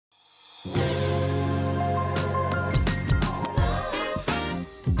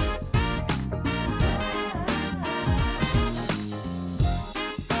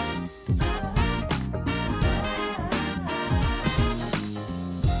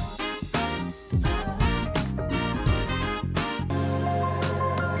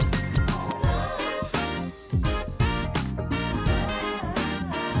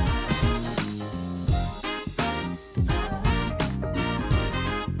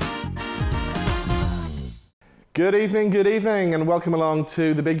Good evening, and welcome along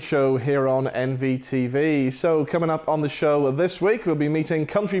to the big show here on NVTV. So coming up on the show this week, we'll be meeting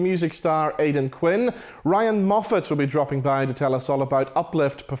country music star Aidan Quinn. Ryan Moffett will be dropping by to tell us all about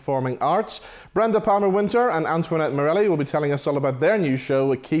Uplift Performing Arts. Brenda Winter-Palmer and Antoinette Morelli will be telling us all about their new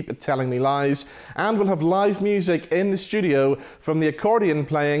show, Keep Telling Me Lies. And we'll have live music in the studio from the accordion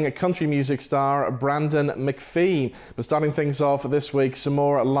playing country music star Brandon McPhee. But starting things off this week, some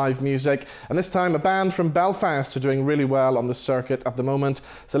more live music, and this time a band from Belfast are doing really well on the circuit at the moment.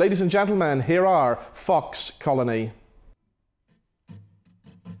 So ladies and gentlemen, here are Fox Colony.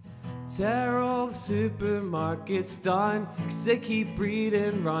 Tear all the supermarkets down, 'cause they keep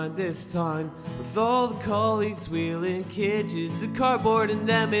breeding round this town. With all the colleagues wheeling cages, the cardboard and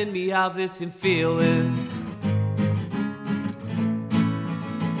them and me have this feeling.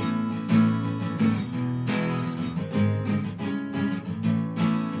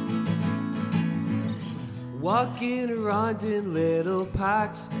 Walking around in little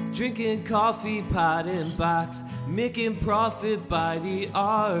packs, drinking coffee, patting backs, making profit by the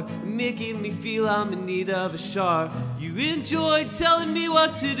hour, making me feel I'm in need of a shower. You enjoy telling me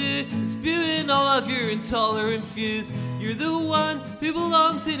what to do and spewing all of your intolerant views. You're the one who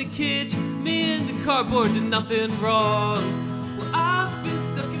belongs in a cage, me and the cardboard did nothing wrong. Well, I've been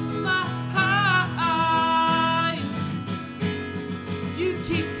stuck in my mind. You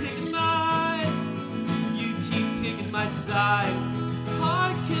keep taking my side.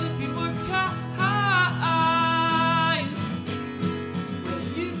 How can it be more kind when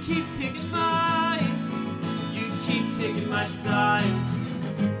you keep taking my side?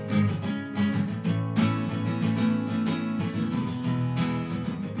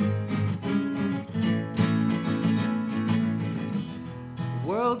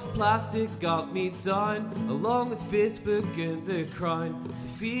 World of plastic got me down, along with Facebook and the crown. So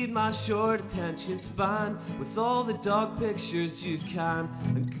feed my short attention span with all the dog pictures you can.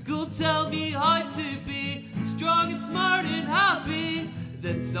 And Google tell me how to be strong and smart and happy.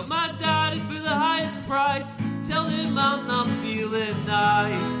 Then sell my daddy for the highest price. Tell him I'm not feeling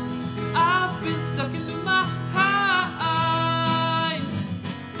nice, 'cause I've been stuck into my mind.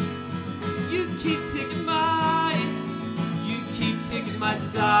 You keep taking my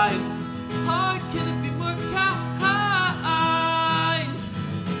time. How can it be more kind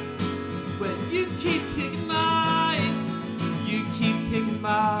when you keep taking mine? You keep taking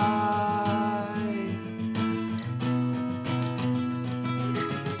mine.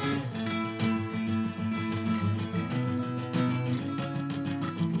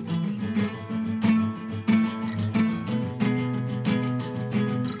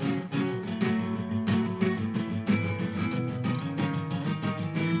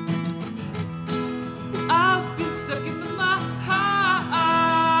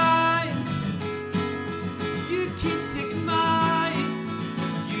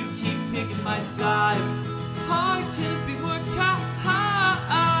 Time. How can it be more kind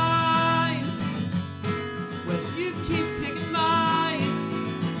when you keep taking mine?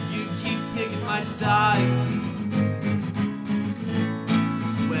 You keep taking my time.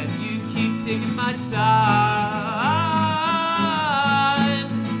 When you keep taking my time.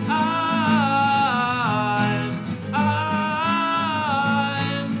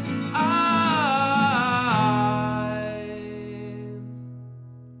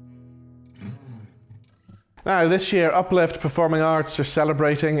 Now, this year, Uplift Performing Arts are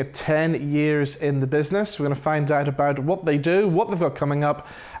celebrating 10 years in the business. We're going to find out about what they do, what they've got coming up,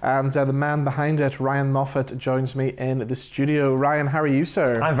 and the man behind it, Ryan Moffett, joins me in the studio. Ryan, how are you,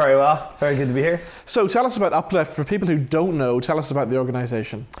 sir? I'm very well. Very good to be here. So tell us about Uplift. For people who don't know, tell us about the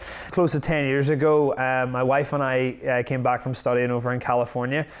organisation. Close to 10 years ago, my wife and I came back from studying over in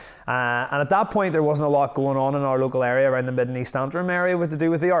California. And at that point, there wasn't a lot going on in our local area around the Mid and East Antrim area to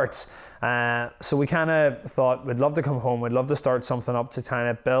do with the arts. So we kind of thought we'd love to come home, we'd love to start something up to kind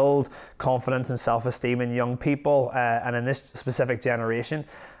of build confidence and self-esteem in young people and in this specific generation.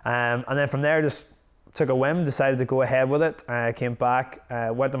 And then from there, just took a whim, decided to go ahead with it. Came back,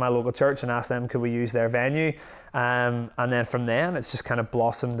 went to my local church and asked them could we use their venue. And then from then, it's just kind of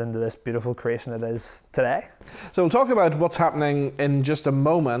blossomed into this beautiful creation it is today. So we'll talk about what's happening in just a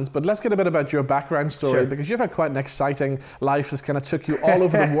moment, but let's get a bit about your background story, Sure. because you've had quite an exciting life that's kind of took you all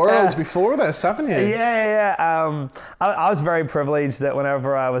over the world before this, haven't you? Yeah. I was very privileged that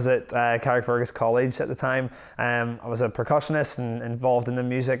whenever I was at Carrickfergus College at the time, I was a percussionist and involved in the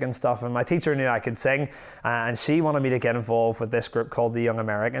music and stuff, and my teacher knew I could sing, and she wanted me to get involved with this group called the Young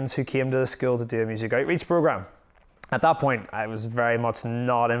Americans, who came to the school to do a music outreach program. At that point, I was very much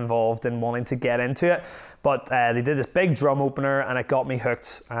not involved in wanting to get into it, but they did this big drum opener and it got me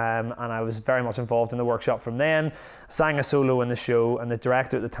hooked, and I was very much involved in the workshop from then. Sang a solo in the show, and the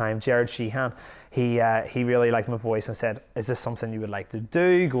director at the time, Jared Sheehan, he really liked my voice and said, is this something you would like to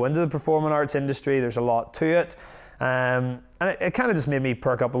do? Go into the performing arts industry, there's a lot to it. And it kind of just made me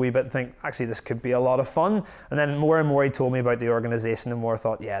perk up a wee bit and think, actually, this could be a lot of fun. And then more and more he told me about the organisation, the more I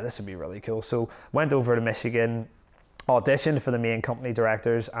thought, yeah, this would be really cool. So went over to Michigan, auditioned for the main company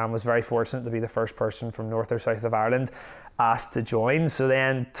directors, and was very fortunate to be the first person from north or south of Ireland asked to join. So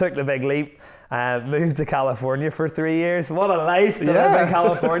then took the big leap, moved to California for 3 years. What a life to live in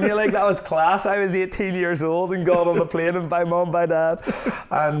California. Like, that was class. I was 18 years old and got on a plane and by mum, by dad.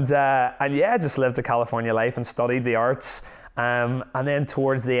 And yeah, just lived the California life and studied the arts. And then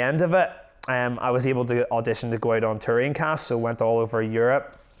towards the end of it, I was able to audition to go out on touring casts, so went all over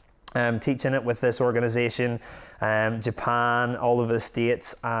Europe, teaching it with this organisation, Japan, all over the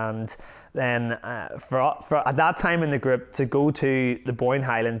States, and then for at that time in the group, to go to the Boyne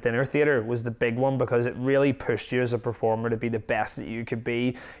Highland Dinner Theatre was the big one, because it really pushed you as a performer to be the best that you could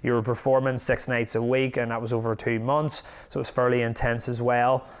be. You were performing 6 nights a week, and that was over 2 months, so it was fairly intense as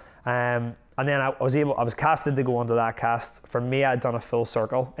well. And then I was casted to go onto that cast. For me, I'd done a full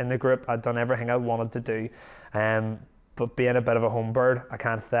circle in the group. I'd done everything I wanted to do. But being a bit of a home bird, I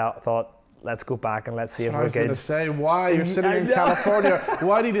kind of thought, let's go back and let's see if we're good. I was going to say, why? You're sitting in California.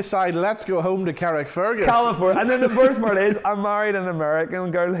 Why do you decide, let's go home to Carrickfergus? California. And then the worst part is, I married an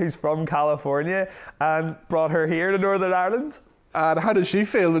American girl who's from California and brought her here to Northern Ireland. And how does she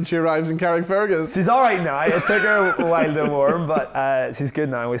feel when she arrives in Carrickfergus? She's all right now. It took her a while to warm, but she's good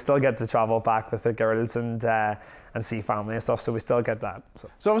now. We still get to travel back with the girls and see family and stuff, so we still get that.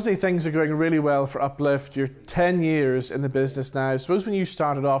 So obviously things are going really well for Uplift. You're 10 years in the business now. I suppose when you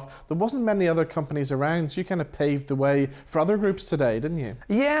started off, there wasn't many other companies around, so you kind of paved the way for other groups today, didn't you?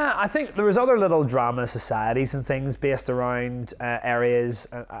 Yeah, I think there was other little drama societies and things based around areas,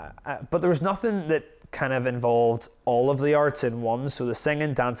 but there was nothing that kind of involved all of the arts in one. So the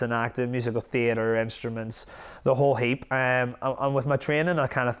singing, dancing, acting, musical theatre, instruments, the whole heap. And with my training, I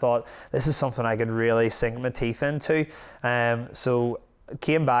kind of thought this is something I could really sink my teeth into. So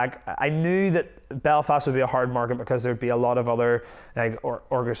came back. I knew that Belfast would be a hard market because there'd be a lot of other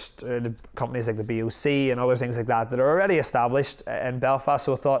orchestra companies like the BOC and other things like that are already established in Belfast.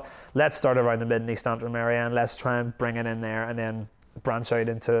 So I thought, let's start around the Mid and East Antrim area and let's try and bring it in there and then branch out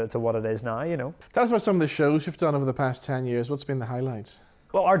into what it is now, you know. Tell us about some of the shows you've done over the past 10 years. What's been the highlights?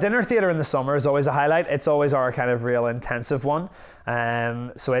 Well, our dinner theatre in the summer is always a highlight. It's always our kind of real intensive one.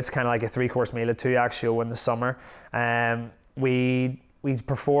 So it's kind of like a 3-course meal, a 2-act show in the summer. We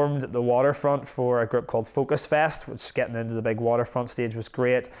performed at the waterfront for a group called Focus Fest, which getting into the big waterfront stage was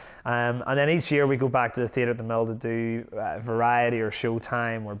great. And then each year we go back to the Theatre at the Mill to do Variety or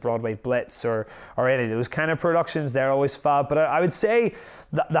Showtime or Broadway Blitz or any of those kind of productions. They're always fab. But I would say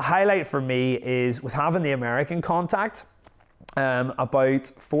the highlight for me is with having the American contact. About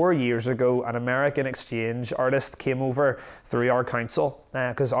 4 years ago, an American exchange artist came over through our council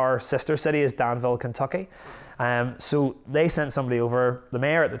because our sister city is Danville, Kentucky. So they sent somebody over. The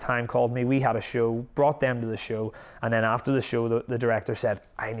mayor at the time called me. We had a show, brought them to the show, and then after the show, the director said,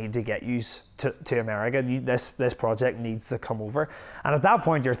 "I need to get you to America. This project needs to come over." And at that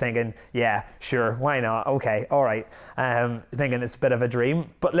point, you're thinking, "Yeah, sure, why not? Okay, all right." Thinking it's a bit of a dream,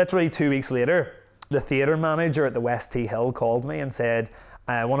 but literally 2 weeks later, the theatre manager at the West T Hill called me and said,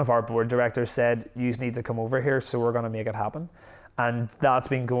 one of our board directors said, "You need to come over here, so we're going to make it happen." And that's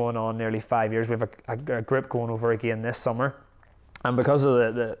been going on nearly 5 years. We have a group going over again this summer. And because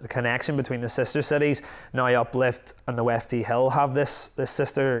of the connection between the sister cities, now Uplift and the West T Hill have this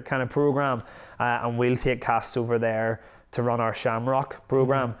sisister kind of programme. And we'll take casts over there to run our Shamrock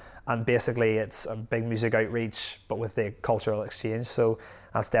programme. And basically it's a big music outreach, but with the cultural exchange. So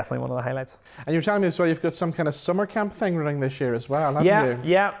that's definitely one of the highlights. And you're telling me as well, you've got some kind of summer camp thing running this year as well, haven't you?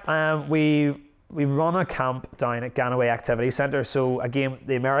 Yeah. We run a camp down at Ganaway Activity Centre. So again,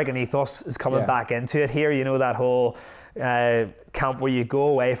 the American ethos is coming back into it here. You know, that whole camp where you go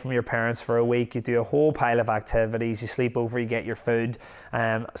away from your parents for a week, you do a whole pile of activities, you sleep over, you get your food.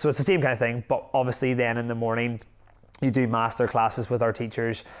 So it's the same kind of thing, but obviously then in the morning, you do master classes with our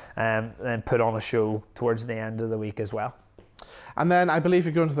teachers and then put on a show towards the end of the week as well. And then I believe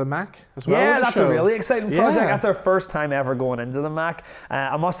you're going to the Mac as well. Yeah, with the that's show. a really exciting project. Yeah. That's our first time ever going into the Mac.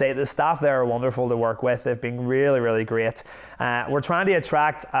 I must say, the staff there are wonderful to work with. They've been really, really great. We're trying to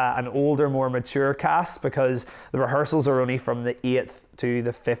attract an older, more mature cast because the rehearsals are only from the 8th to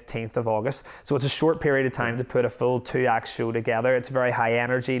the 15th of August. So it's a short period of time to put a full 2-act show together. It's very high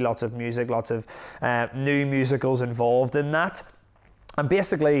energy, lots of music, lots of new musicals involved in that. And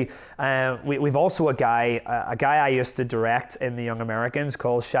basically, we've also a guy I used to direct in The Young Americans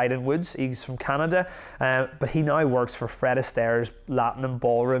called Aidan Woods. He's from Canada, but he now works for Fred Astaire's Latin and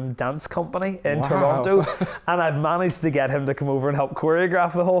Ballroom Dance Company in Toronto. And I've managed to get him to come over and help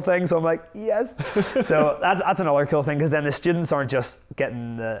choreograph the whole thing. So I'm like, yes. So that's another cool thing, because then the students aren't just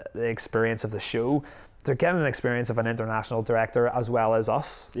getting the experience of the show. They're getting an experience of an international director as well as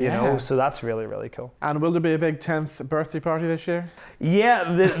us, you know, so that's really, really cool. And will there be a big 10th birthday party this year?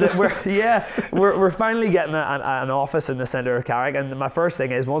 Yeah, we're finally getting an office in the centre of Carrick, and my first thing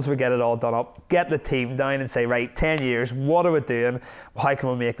is, once we get it all done up, get the team down and say, right, 10 years, what are we doing? How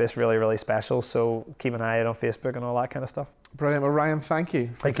can we make this really, really special? So keep an eye out on Facebook and all that kind of stuff. Brilliant. Well, Ryan, thank you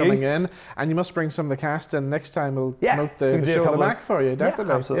for coming in. And you must bring some of the cast in next time. We'll promote the show on the Mac for you,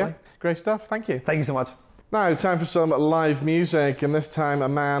 definitely. Yeah, absolutely. Great stuff. Thank you. Thank you so much. Now, time for some live music, and this time a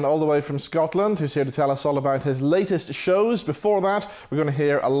man all the way from Scotland who's here to tell us all about his latest shows. Before that, we're going to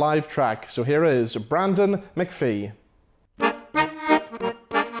hear a live track. So here is Brandon McPhee.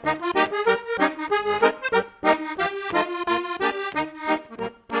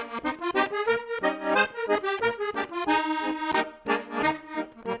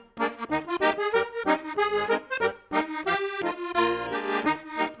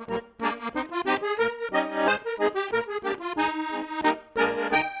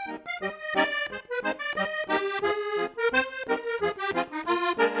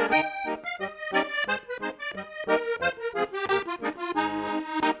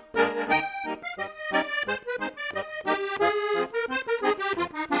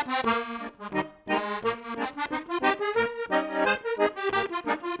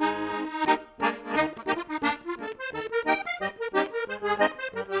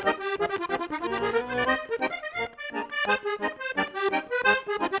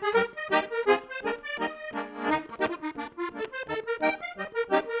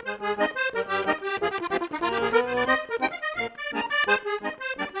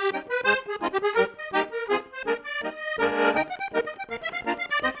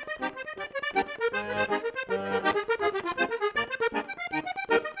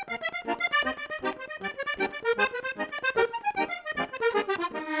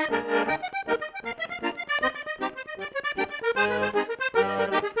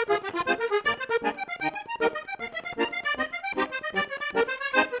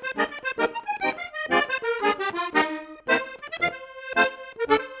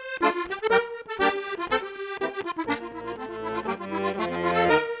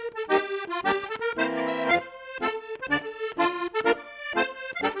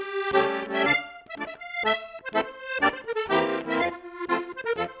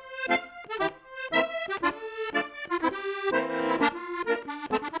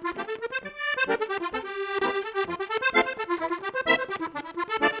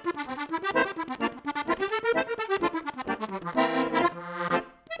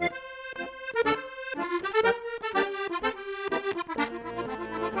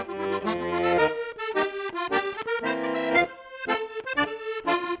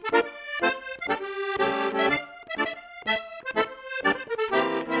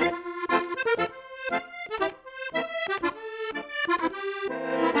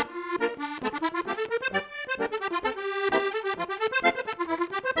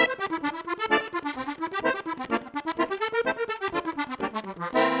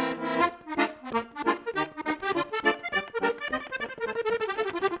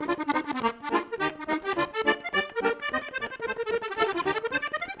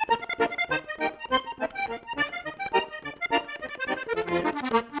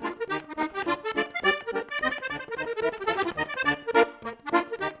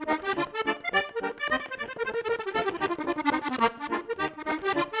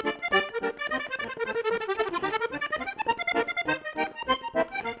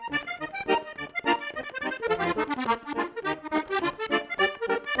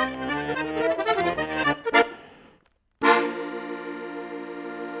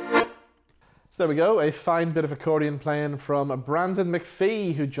 So there we go, a fine bit of accordion playing from Brandon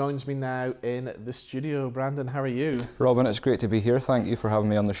McPhee, who joins me now in the studio. Brandon, how are you? Robin, it's great to be here. Thank you for having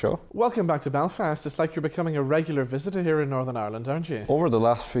me on the show. Welcome back to Belfast. It's like you're becoming a regular visitor here in Northern Ireland, aren't you? Over the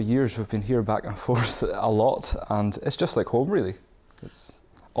last few years, we've been here back and forth a lot, and it's just like home, really. It's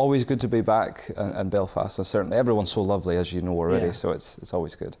always good to be back in Belfast, and certainly everyone's so lovely, as you know already, so it's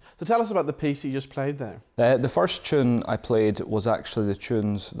always good. So tell us about the piece you just played there. The first tune I played was actually the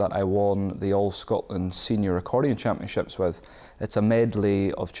tunes that I won the All Scotland Senior Accordion Championships with. It's a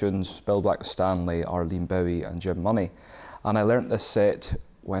medley of tunes, Bill Black-Stanley, Arlene Bowie and Jim Money. And I learnt this set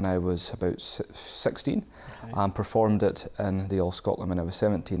when I was about 16 and performed it in the All Scotland when I was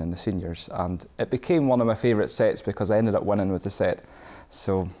 17 in the seniors. And it became one of my favourite sets because I ended up winning with the set.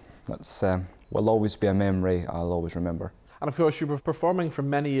 So that's will always be a memory I'll always remember. And of course you were performing for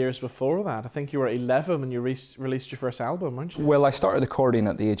many years before that. I think you were 11 when you released your first album, weren't you? Well, I started accordion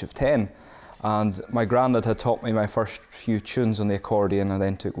at the age of 10, and my granddad had taught me my first few tunes on the accordion, and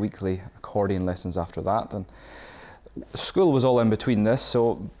then took weekly accordion lessons after that. And school was all in between this,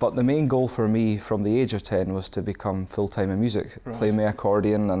 but the main goal for me from the age of 10 was to become full-time in music, play my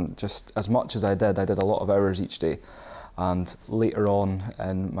accordion, and just as much as I did a lot of hours each day. And later on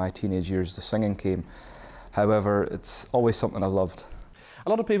in my teenage years, the singing came. However, it's always something I've loved. A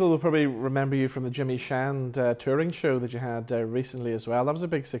lot of people will probably remember you from the Jimmy Shand touring show that you had recently as well. That was a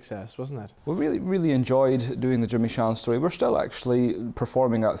big success, wasn't it? We really enjoyed doing the Jimmy Shand story. We're still actually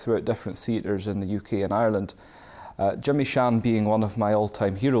performing that throughout different theatres in the UK and Ireland. Jimmy Shand being one of my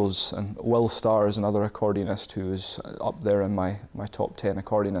all-time heroes, and Will Starr is another accordionist who is up there in my top 10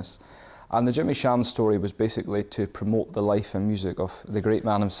 accordionists. And the Jimmy Shand story was basically to promote the life and music of the great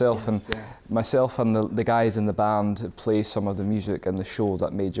man himself. Yes, and myself and the guys in the band play some of the music in the show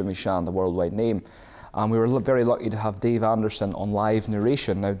that made Jimmy Shand a worldwide name. And we were very lucky to have Dave Anderson on live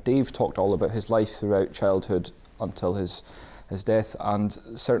narration. Now, Dave talked all about his life throughout childhood until his death, and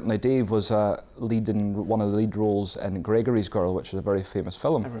certainly Dave was in one of the lead roles in Gregory's Girl, which is a very famous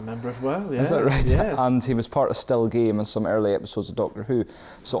film. I remember it well, yeah. Is that right? Yes. And he was part of Still Game and some early episodes of Doctor Who.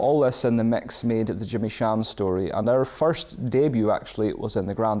 So all this in the mix made the Jimmy Shand story, and our first debut actually was in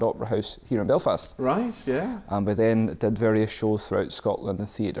the Grand Opera House here in Belfast. Right, yeah. And we then did various shows throughout Scotland and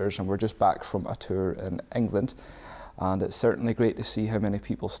theatres, and we're just back from a tour in England, and it's certainly great to see how many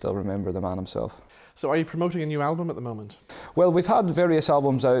people still remember the man himself. So are you promoting a new album at the moment? Well, we've had various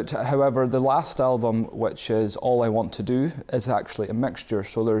albums out. However, the last album, which is All I Want to Do, is actually a mixture.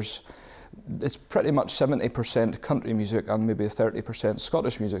 So it's pretty much 70% country music and maybe 30%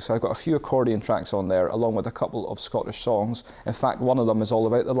 Scottish music. So I've got a few accordion tracks on there, along with a couple of Scottish songs. In fact, one of them is all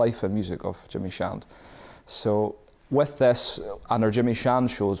about the life and music of Jimmy Shand. So with this and our Jimmy Shand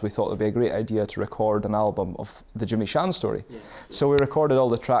shows, we thought it would be a great idea to record an album of the Jimmy Shand story. Yes. So we recorded all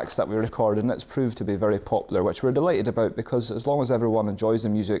the tracks that we recorded, and it's proved to be very popular, which we're delighted about, because as long as everyone enjoys the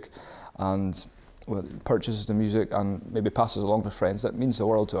music and purchases the music and maybe passes along to friends, that means the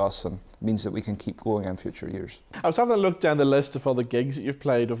world to us and means that we can keep going in future years. I was having a look down the list of all the gigs that you've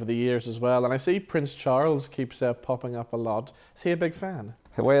played over the years as well, and I see Prince Charles keeps popping up a lot. Is he a big fan?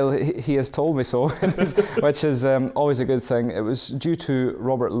 Well, he has told me so, which is always a good thing. It was due to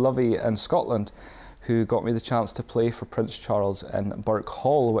Robert Lovey in Scotland who got me the chance to play for Prince Charles in Burke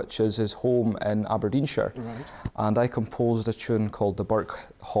Hall, which is his home in Aberdeenshire. Right. And I composed a tune called the Burke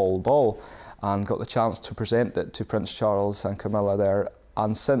Hall Ball and got the chance to present it to Prince Charles and Camilla there,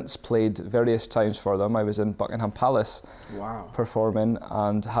 and since played various times for them. I was in Buckingham Palace performing,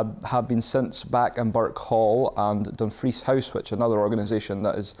 and have been since back in Burke Hall and Dumfries House, which is another organisation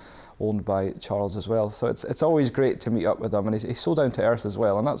that is owned by Charles as well. So it's always great to meet up with him, and he's so down to earth as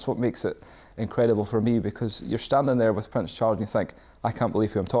well, and that's what makes it incredible for me, because you're standing there with Prince Charles and you think, I can't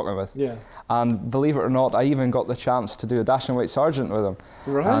believe who I'm talking with. Yeah. And believe it or not, I even got the chance to do a Dashing White Sergeant with him.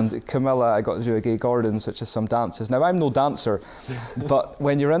 Right. And Camilla, I got to do a Gay Gordons, which is some dances. Now, I'm no dancer, but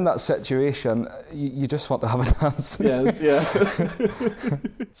when you're in that situation, you just want to have a dance. Yes, yeah.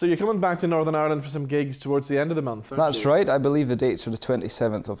 So you're coming back to Northern Ireland for some gigs towards the end of the month, aren't That's you? Right. I believe the dates are the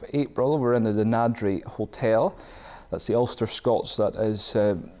 27th of April. We're in the Denadry Hotel. That's the Ulster Scots that is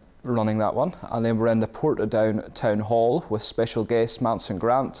running that one, and then we're in the Portadown Town Hall with special guests Manson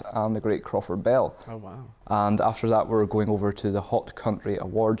Grant and the great Crawford Bell. Oh wow. And after that we're going over to the Hot Country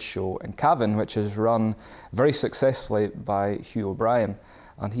Awards show in Cavan, which is run very successfully by Hugh O'Brien,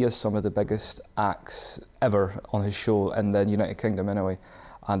 and he has some of the biggest acts ever on his show in the United Kingdom anyway,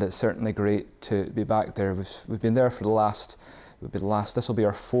 and it's certainly great to be back there. We've been there for this will be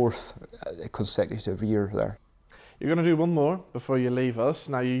our 4th consecutive year there. You're going to do one more before you leave us.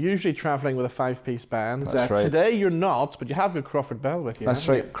 Now, you're usually travelling with a 5-piece band. That's right. Today you're not, but you have got Crawford Bell with you. That's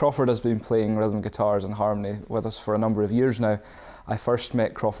right. Crawford has been playing rhythm guitars and harmony with us for a number of years now. I first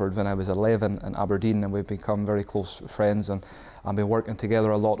met Crawford when I was 11 in Aberdeen, and we've become very close friends and been working together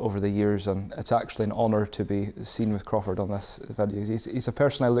a lot over the years, and it's actually an honour to be seen with Crawford on this video. He's a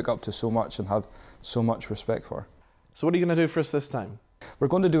person I look up to so much and have so much respect for. So what are you going to do for us this time? We're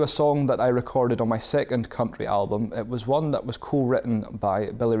going to do a song that I recorded on my second country album. It was one that was co-written by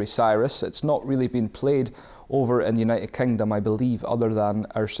Billy Ray Cyrus. It's not really been played over in the United Kingdom, I believe, other than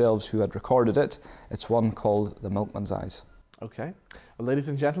ourselves who had recorded it. It's one called The Milkman's Eyes. Okay. Well, ladies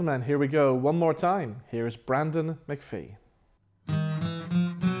and gentlemen, here we go. One more time. Here is Brandon McPhee.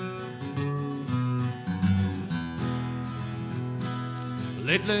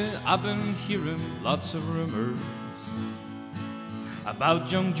 Lately I've been hearing lots of rumors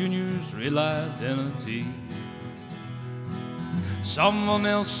about young Junior's real identity. Someone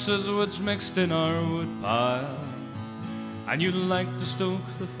else says what's mixed in our wood pile, and you'd like to stoke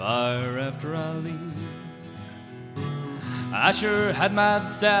the fire after I leave. I sure had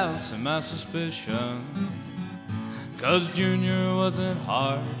my doubts and my suspicion, 'cause Junior wasn't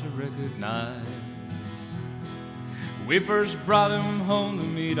hard to recognize. We first brought him home to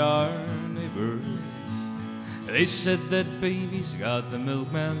meet our neighbors. They said that baby's got the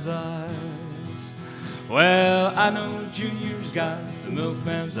milkman's eyes. Well, I know Junior's got the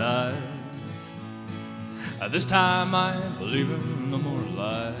milkman's eyes. This time I ain't believing no more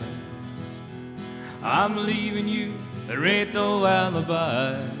lies. I'm leaving you, there ain't no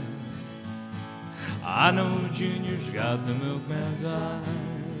alibis. I know Junior's got the milkman's eyes.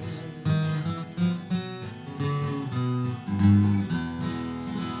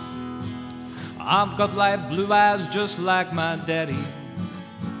 I've got light blue eyes just like my daddy.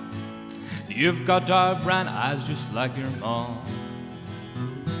 You've got dark brown eyes just like your mom.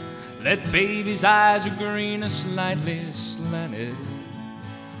 That baby's eyes are green and slightly slanted,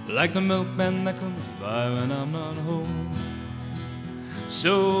 like the milkman that comes by when I'm not home.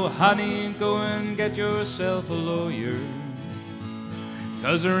 So honey, go and get yourself a lawyer,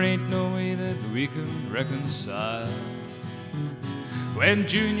 'cause there ain't no way that we can reconcile. When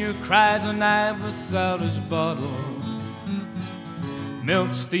Junior cries a night without his bottle,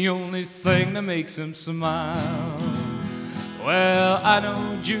 milk's the only thing that makes him smile. Well, I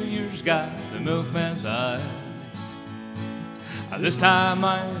know Junior's got the milkman's eyes. This time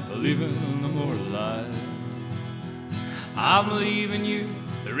I ain't believing no more lies. I'm leaving you,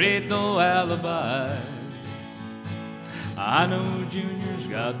 there ain't no alibis. I know Junior's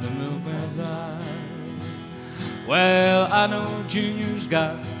got the milkman's eyes. Well, I know Junior's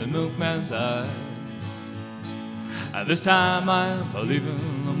got the milkman's eyes. This time I ain't believing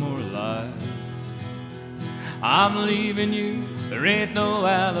no more lies. I'm leaving you, there ain't no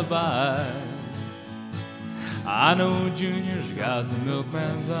alibis. I know Junior's got the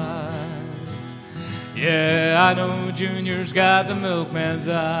milkman's eyes. Yeah, I know Junior's got the milkman's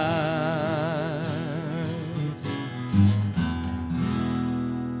eyes.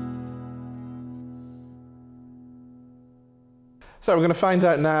 So we're going to find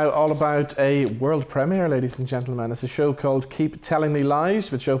out now all about a world premiere, ladies and gentlemen. It's a show called Keep Telling Me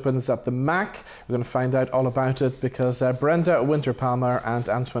Lies, which opens at the MAC. We're going to find out all about it because Brenda Winter-Palmer and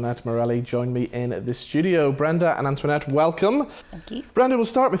Antoinette Morelli join me in the studio. Brenda and Antoinette, welcome. Thank you. Brenda, we'll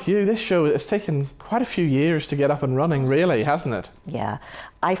start with you. This show has taken quite a few years to get up and running, really, hasn't it? Yeah.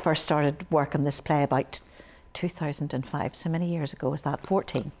 I first started work on this play about 2005, so many years ago. Was that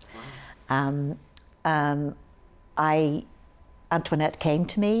 14? Antoinette came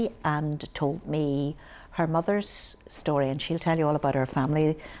to me and told me her mother's story, and she'll tell you all about her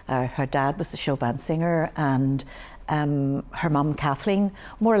family. Her dad was the show band singer, and her mum, Kathleen,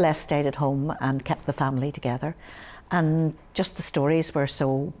 more or less stayed at home and kept the family together. And just the stories were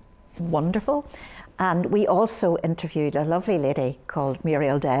so wonderful. And we also interviewed a lovely lady called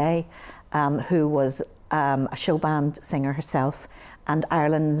Muriel Day, who was a show band singer herself, and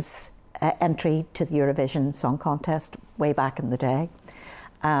Ireland's entry to the Eurovision Song Contest way back in the day.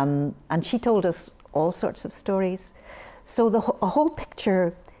 And she told us all sorts of stories. So a whole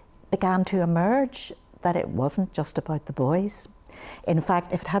picture began to emerge that it wasn't just about the boys. In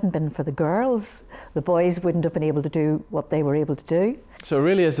fact, if it hadn't been for the girls, the boys wouldn't have been able to do what they were able to do. So it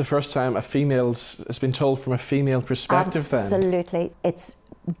really is the first time it's been told from a female perspective then? Absolutely. It's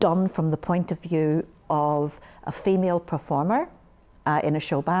done from the point of view of a female performer in a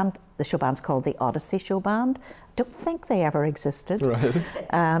show band. The show band's called the Odyssey Show Band. Don't think they ever existed.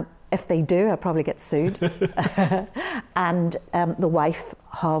 Right. If they do, I'll probably get sued. And the wife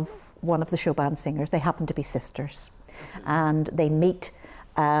of one of the show band singers, they happen to be sisters. And they meet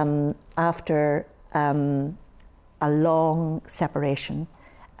after a long separation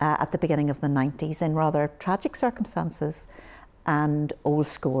at the beginning of the 90s in rather tragic circumstances, and old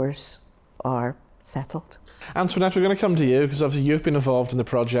scores are settled. Antoinette, we're going to come to you because obviously you've been involved in the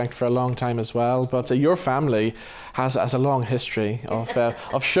project for a long time as well, but your family has a long history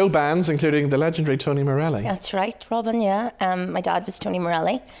of show bands, including the legendary Tony Morelli. That's right, Robin, yeah. My dad was Tony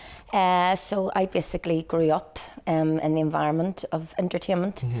Morelli, so I basically grew up in the environment of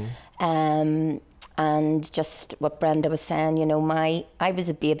entertainment. And just what Brenda was saying, you know, I was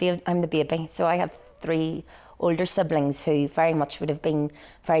a baby, I'm the baby, so I have 3 older siblings who very much would have been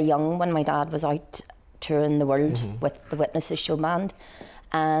very young when my dad was out touring the world with the Witnesses show band,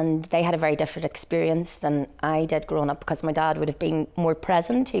 and they had a very different experience than I did growing up, because my dad would have been more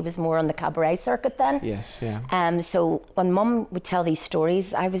present. He was more on the cabaret circuit then. Yes, yeah. So when Mum would tell these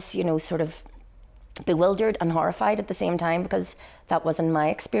stories, I was, you know, sort of bewildered and horrified at the same time, because that wasn't my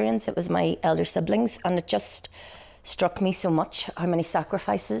experience, it was my elder siblings, and it just struck me so much how many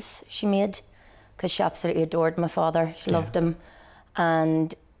sacrifices she made, because she absolutely adored my father, she loved him,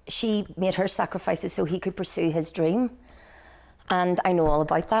 and she made her sacrifices so he could pursue his dream. And I know all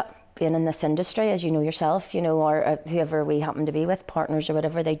about that, being in this industry, as you know yourself, you know, or whoever we happen to be with, partners or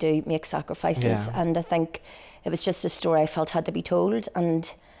whatever, they do make sacrifices. And I think it was just a story I felt had to be told.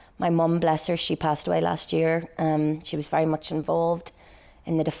 And my mum, bless her, she passed away last year. She was very much involved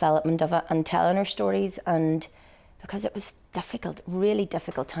in the development of it and telling her stories, and because it was difficult, really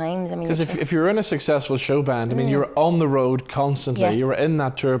difficult times. I mean, because if you're in a successful show band, I mean, you're on the road constantly. You were in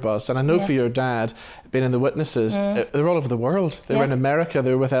that tour bus, and I know for your dad, being in the Witnesses, they're all over the world. They were in America,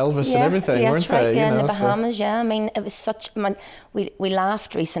 they were with Elvis and everything, weren't they? Yeah, in the Bahamas. I mean, it was such. We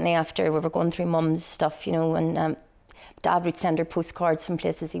laughed recently after we were going through Mum's stuff, you know, and Dad would send her postcards from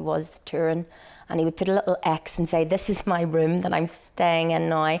places he was touring, and he would put a little X and say, "This is my room that I'm staying in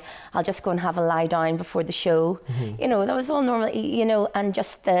now. I'll just go and have a lie down before the show." You know, that was all normal, you know, and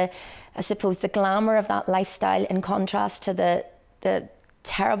just I suppose the glamour of that lifestyle in contrast to the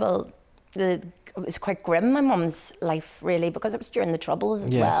terrible, it was quite grim, my mum's life, really, because it was during the Troubles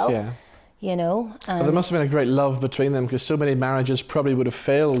as well. Yeah. You know, well, there must have been a great love between them, because so many marriages probably would have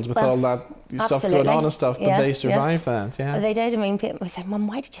failed with all that stuff going on and stuff, but they survived that. Yeah, they did. I mean, people said, "Mum,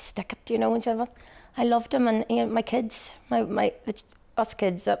 why did you stick it?" You know, and she said, "Well, I loved him, and you know, my kids, us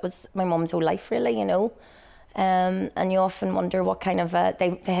kids, that was my mum's whole life, really." You know, and you often wonder what kind of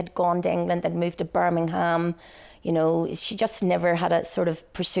they had gone to England, they'd moved to Birmingham. You know, she just never had a sort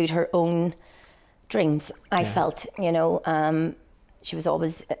of pursued her own dreams. I felt, you know. She was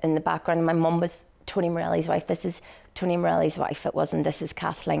always in the background. My mum was Tony Morelli's wife. This is Tony Morelli's wife. It wasn't, this is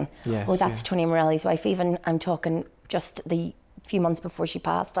Kathleen. Yes, oh, that's Tony Morelli's wife. Even, I'm talking just the few months before she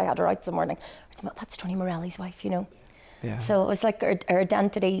passed, I had her out some morning. That's Tony Morelli's wife, you know. Yeah. So it was like her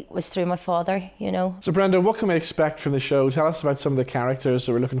identity was through my father, you know. So Brenda, what can we expect from the show? Tell us about some of the characters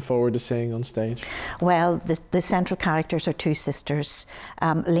that we're looking forward to seeing on stage. Well, the central characters are 2 sisters,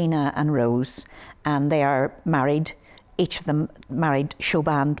 Lena and Rose, and they are married. Each of them married show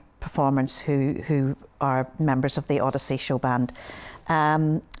band performers who are members of the Odyssey show band,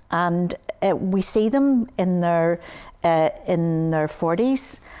 and we see them in their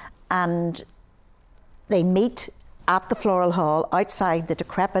 40s, and they meet at the Floral Hall, outside the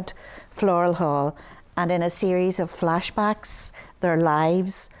decrepit Floral Hall, and in a series of flashbacks, their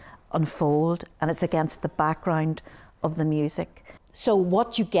lives unfold, and it's against the background of the music. So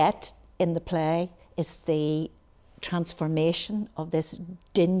what you get in the play is the transformation of this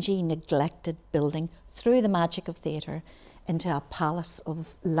dingy, neglected building through the magic of theatre into a palace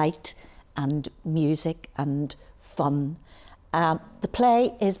of light and music and fun. The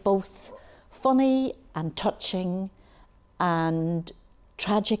play is both funny and touching and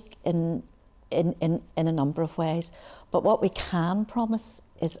tragic in a number of ways, but what we can promise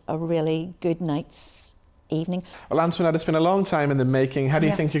is a really good night's evening. Well, Antoinette, it's been a long time in the making. How do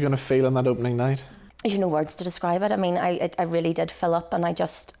you think you're going to feel on that opening night? There's no words to describe it. I mean, I really did fill up, and I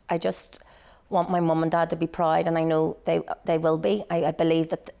just want my mum and dad to be proud, and I know they will be. I believe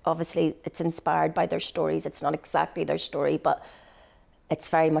that obviously it's inspired by their stories. It's not exactly their story, but it's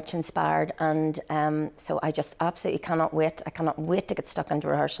very much inspired, and so I just absolutely cannot wait. I cannot wait to get stuck into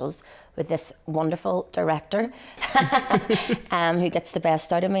rehearsals with this wonderful director who gets the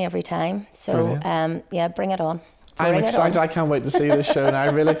best out of me every time. So yeah, bring it on. I'm excited. I can't wait to see this show, and I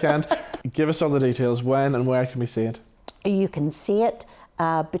really can't. Give us all the details. When and where can we see it? You can see it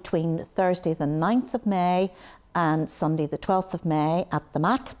between Thursday the 9th of May and Sunday the 12th of May at the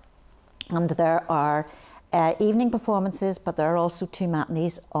MAC And there are evening performances, but there are also 2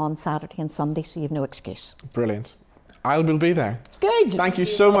 matinees on Saturday and Sunday, so you've no excuse. Brilliant. I will be there. Good. Thank you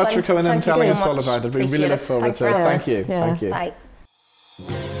so much for coming in and telling us all about it. We really look forward to it. Thank you. Yeah. Thank you. Bye.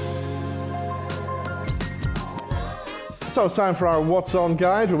 So it's time for our What's On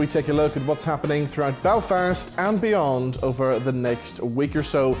guide, where we take a look at what's happening throughout Belfast and beyond over the next week or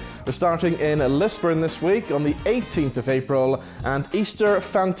so. We're starting in Lisburn this week on the 18th of April, and Easter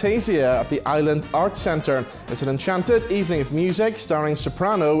Fantasia at the Island Arts Centre. It's an enchanted evening of music starring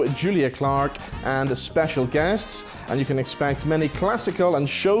soprano Julia Clark and special guests, and you can expect many classical and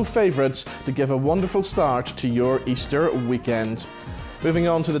show favourites to give a wonderful start to your Easter weekend. Moving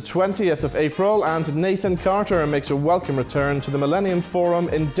on to the 20th of April, and Nathan Carter makes a welcome return to the Millennium Forum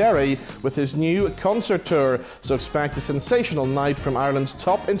in Derry with his new concert tour. So expect a sensational night from Ireland's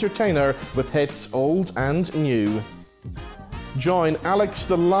top entertainer with hits old and new. Join Alex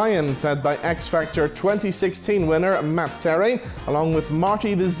the Lion, led by X Factor 2016 winner Matt Terry, along with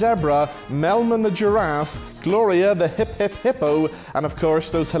Marty the Zebra, Melman the Giraffe, Gloria the Hip Hip Hippo, and of course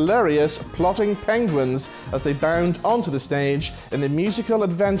those hilarious plotting penguins as they bound onto the stage in the musical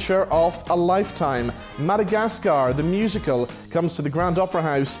adventure of a lifetime. Madagascar, the musical, comes to the Grand Opera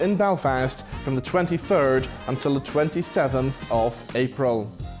House in Belfast from the 23rd until the 27th of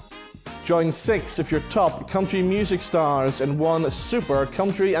April. Join 6 of your top country music stars in one super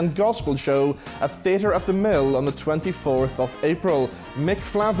country and gospel show at Theatre at the Mill on the 24th of April. Mick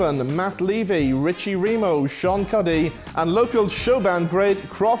Flavin, Matt Levy, Richie Remo, Sean Cuddy, and local showband great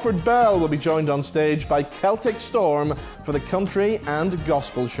Crawford Bell will be joined on stage by Celtic Storm for the country and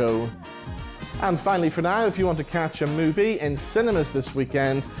gospel show. And finally for now, if you want to catch a movie in cinemas this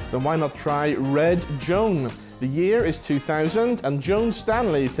weekend, then why not try Red Joan? The year is 2000, and Joan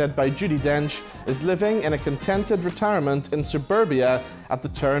Stanley, played by Judi Dench, is living in a contented retirement in suburbia at the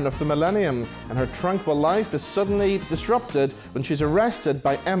turn of the millennium, and her tranquil life is suddenly disrupted when she's arrested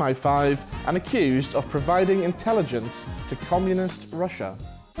by MI5 and accused of providing intelligence to communist Russia.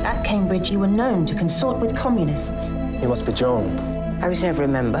 At Cambridge, you were known to consort with communists. You must be Joan. I was never a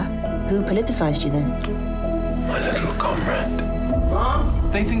member. Who politicised you then? My little comrade.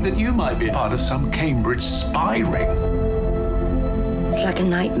 They think that you might be part of some Cambridge spy ring. It's like a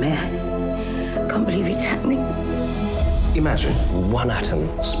nightmare. Can't believe it's happening. Imagine one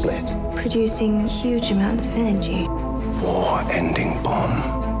atom split. Producing huge amounts of energy. War-ending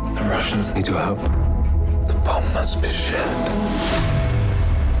bomb. The Russians need your help. The bomb must be shared.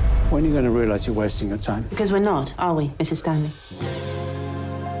 When are you going to realise you're wasting your time? Because we're not, are we, Mrs. Stanley?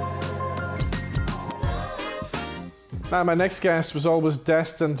 Now, my next guest was always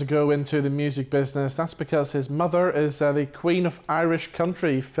destined to go into the music business. That's because his mother is the Queen of Irish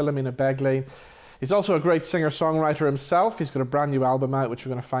Country, Philomena Begley. He's also a great singer-songwriter himself. He's got a brand new album out, which we're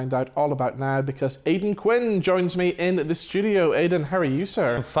going to find out all about now, because Aidan Quinn joins me in the studio. Aidan, how are you,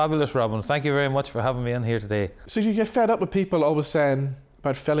 sir? Fabulous, Robin. Thank you very much for having me in here today. So you get fed up with people always saying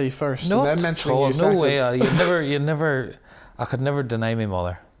about Philly first, and then mentioning you second? No way. I could never deny my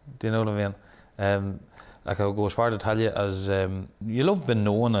mother. Do you know what I mean? Like, I'll go as far to tell you as you love being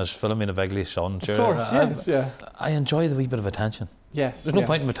known as Philomena Begley's son. Of course, yes, yeah. I enjoy the wee bit of attention. Yes. There's no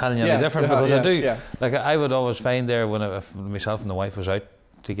point in me telling you any different, because I do. Yeah. Like, I would always find there when if myself and the wife was out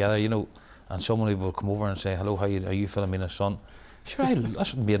together, you know, and somebody would come over and say, "Hello, are you Philomena's son?" Sure, that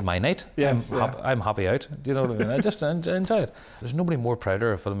shouldn't be in my night. Yes, I'm happy out. Do you know what I mean? I just enjoy it. There's nobody more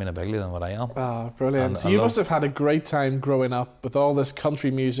prouder of Philomena Begley than what I am. Oh, brilliant. So you must have had a great time growing up with all this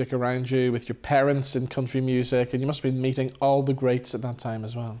country music around you, with your parents in country music, and you must have been meeting all the greats at that time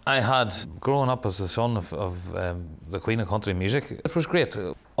as well. I had, growing up as the son of the Queen of Country Music, it was great.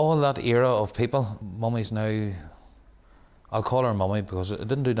 All that era of people, mummies now, I'll call her mummy because it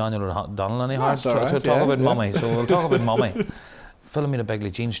didn't do Daniel O'Donnell any harm to talk about mummy, so we'll talk about mummy. Philomena Begley,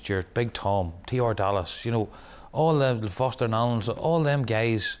 Jean Stewart, Big Tom, T.R. Dallas, you know, all the Foster Nallons, all them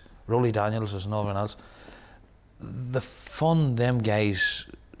guys, Rolly Daniels and everyone else, the fun them guys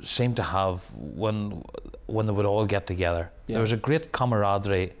seemed to have when they would all get together. Yeah. There was a great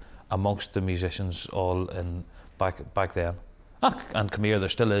camaraderie amongst the musicians all in back then. And come here, there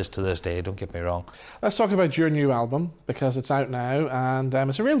still is to this day, don't get me wrong. Let's talk about your new album, because it's out now, and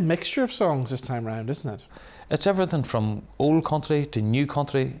it's a real mixture of songs this time round, isn't it? It's everything from old country to new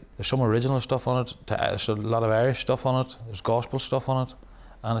country. There's some original stuff on it, there's a lot of Irish stuff on it, there's gospel stuff on it,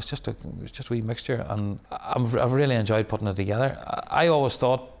 and it's just a wee mixture, and I've really enjoyed putting it together. I always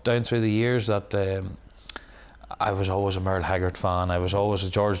thought down through the years that I was always a Merle Haggard fan, I was always a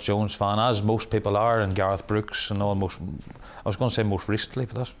George Jones fan, as most people are, and Gareth Brooks and all. I was going to say most recently,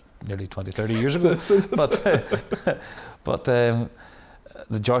 but that's nearly 20, 30 years ago. but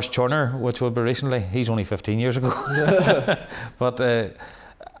the Josh Turner, which would be recently, he's only 15 years ago. But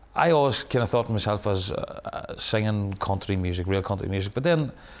I always kind of thought of myself as singing country music, real country music. But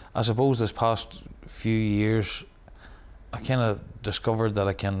then I suppose this past few years, I kind of discovered that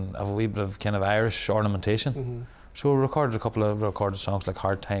I can have a wee bit of kind of Irish ornamentation. So I recorded a couple of recorded songs like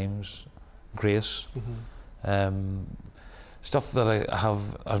Hard Times, Grace, stuff that I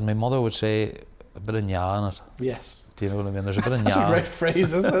have, as my mother would say, a bit of nya in it. Yes. Do you know what I mean? There's a bit of nya. That's a great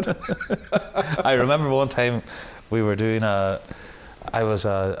phrase, isn't it? I remember one time we were doing I was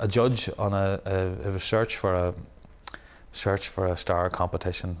a judge on a search for a star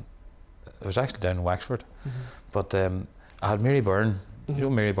competition. It was actually down in Wexford, but I had Mary Byrne. You know,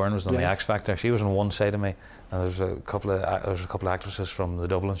 Mary Byrne was on the X Factor. She was on one side of me, and there was a couple of actresses from the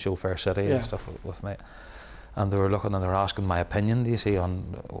Dublin show Fair City and stuff with me, and they were looking and they were asking my opinion. Do you see on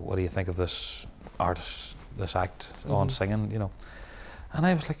what do you think of this artist, this act on singing? You know. And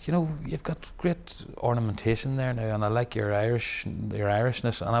I was like, you know, you've got great ornamentation there now, and I like your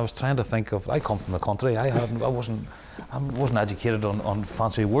Irishness. And I was trying to think of, I come from the country. I wasn't educated on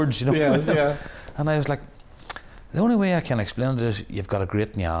fancy words, you know. Yes, yeah. And I was like, the only way I can explain it is you've got a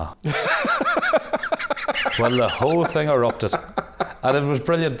great nya. Well, the whole thing erupted. And it was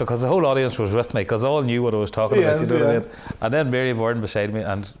brilliant because the whole audience was with me because they all knew what I was talking about, you know what I mean? And then Mary Byrne beside me,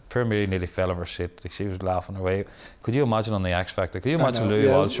 and poor Mary nearly fell off her seat. She was laughing her way. Could you imagine on the X Factor? Could you imagine Louis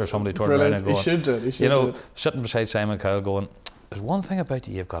Walsh or somebody turning around and going, he should do it, you know, sitting beside Simon Cowell going, there's one thing about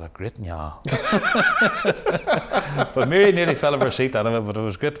you, you've got a great nya. But Mary nearly fell off her seat out of it, but it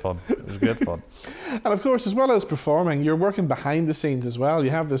was great fun. It was great fun. And of course, as well as performing, you're working behind the scenes as well.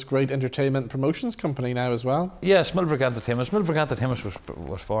 You have this great entertainment promotions company now as well. Yes, Millbrook Entertainment. Millbrook Entertainment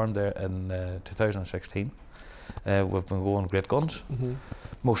was formed there in 2016. We've been going great guns.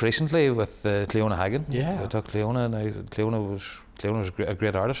 Most recently with Cleona Hagan. Yeah. I took Cleona. Now Cleona was a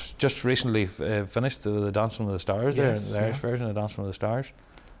great artist. Just recently finished the Dancing with the Stars there, the Irish version of Dancing with the Stars,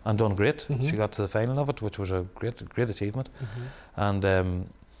 and done great. She got to the final of it, which was a great achievement. And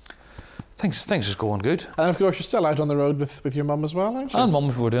things is going good. And of course, you're still out on the road with your mum as well, aren't you? And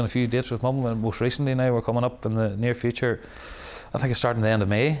mum, we're doing a few dates with mum. And most recently now, we're coming up in the near future. I think it's starting the end of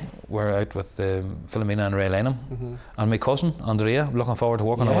May. We're out with Philomena and Ray Lanham and my cousin Andrea. I'm looking forward to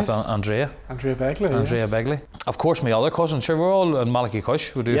working with Andrea. Andrea Begley. Andrea Begley. Of course, my other cousin. Sure, we're all in Malachy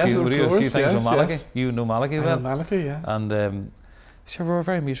Cush. We do a few things with Malachy. You know Malachy, I know Malachy, yeah. And sure, we're a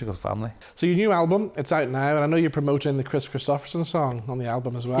very musical family. So your new album, it's out now, and I know you're promoting the Chris Christopherson song on the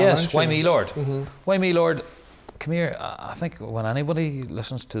album as well. Yes, Why Me Lord. Why Me Lord. Come here. I think when anybody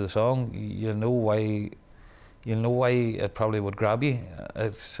listens to the song, you'll know why it probably would grab you.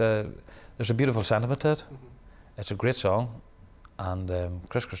 It's there's a beautiful sentiment to it. It's a great song, and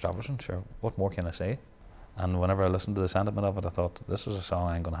Chris Christopherson. Sure, what more can I say? And whenever I listened to the sentiment of it, I thought this is a song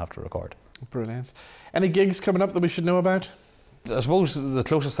I'm going to have to record. Brilliant. Any gigs coming up that we should know about? I suppose the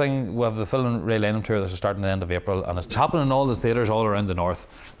closest thing, we have the Phil and Ray Lanham tour that's starting at the end of April, and it's happening in all the theatres all around the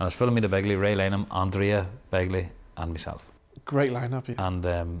north. And it's Philomena Begley, Ray Lanham, Andrea Begley, and myself. Great lineup, yeah.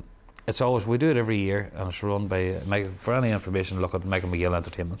 And it's always, we do it every year, and it's run by, for any information, look at Michael McGill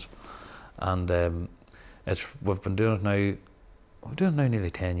Entertainment. And we've been doing it now. We're doing it now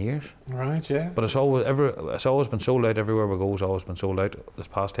nearly 10 years. Right, yeah. But it's always been sold out everywhere we go. It's always been sold out this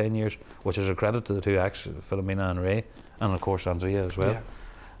past 10 years, which is a credit to the two acts, Philomena and Ray, and of course Andrea as well. Yeah.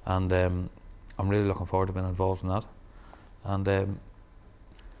 And I'm really looking forward to being involved in that. And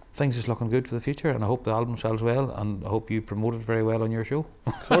things is looking good for the future, and I hope the album sells well, and I hope you promote it very well on your show.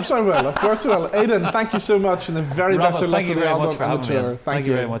 Of course I will, of course I will. Aidan, thank you so much, and the very best of luck with the album and the tour. Thank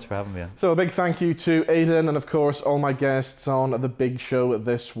you very much for having me. So a big thank you to Aidan, and of course all my guests on The Big Show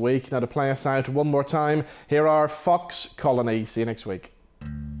this week. Now to play us out one more time, here are Fox Colony. See you next week.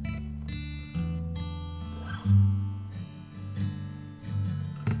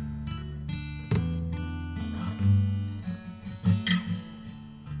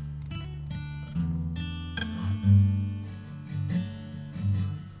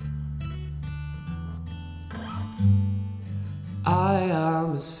 I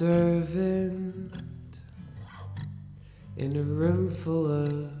am a servant in a room full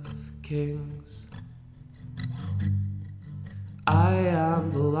of kings. I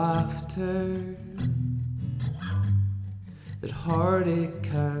am the laughter that heartache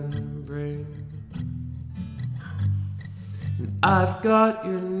can bring. And I've got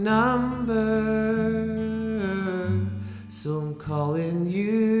your number, so I'm calling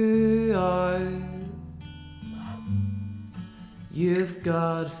you out. You've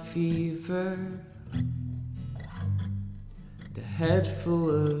got a fever, the head full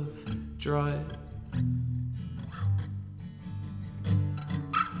of drought.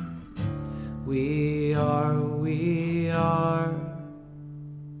 We are, we are.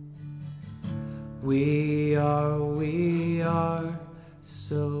 We are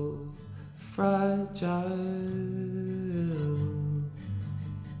so fragile.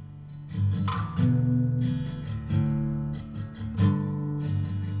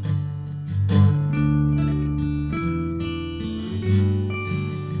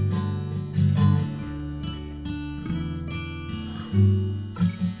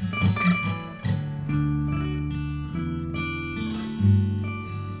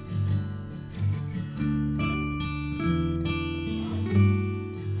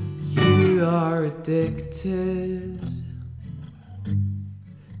 Addicted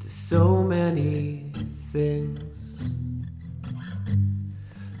to so many things.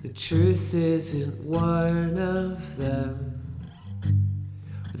 The truth isn't one of them,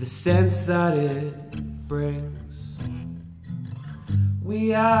 or the sense that it brings. We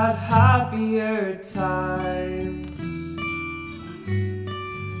had happier times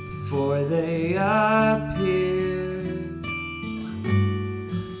before they appeared,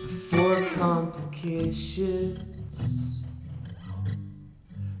 before complications,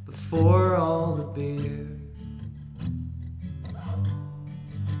 before all the beer.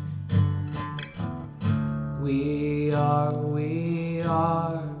 We are, we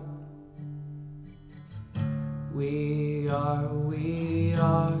are. We are, we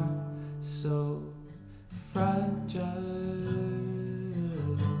are so fragile.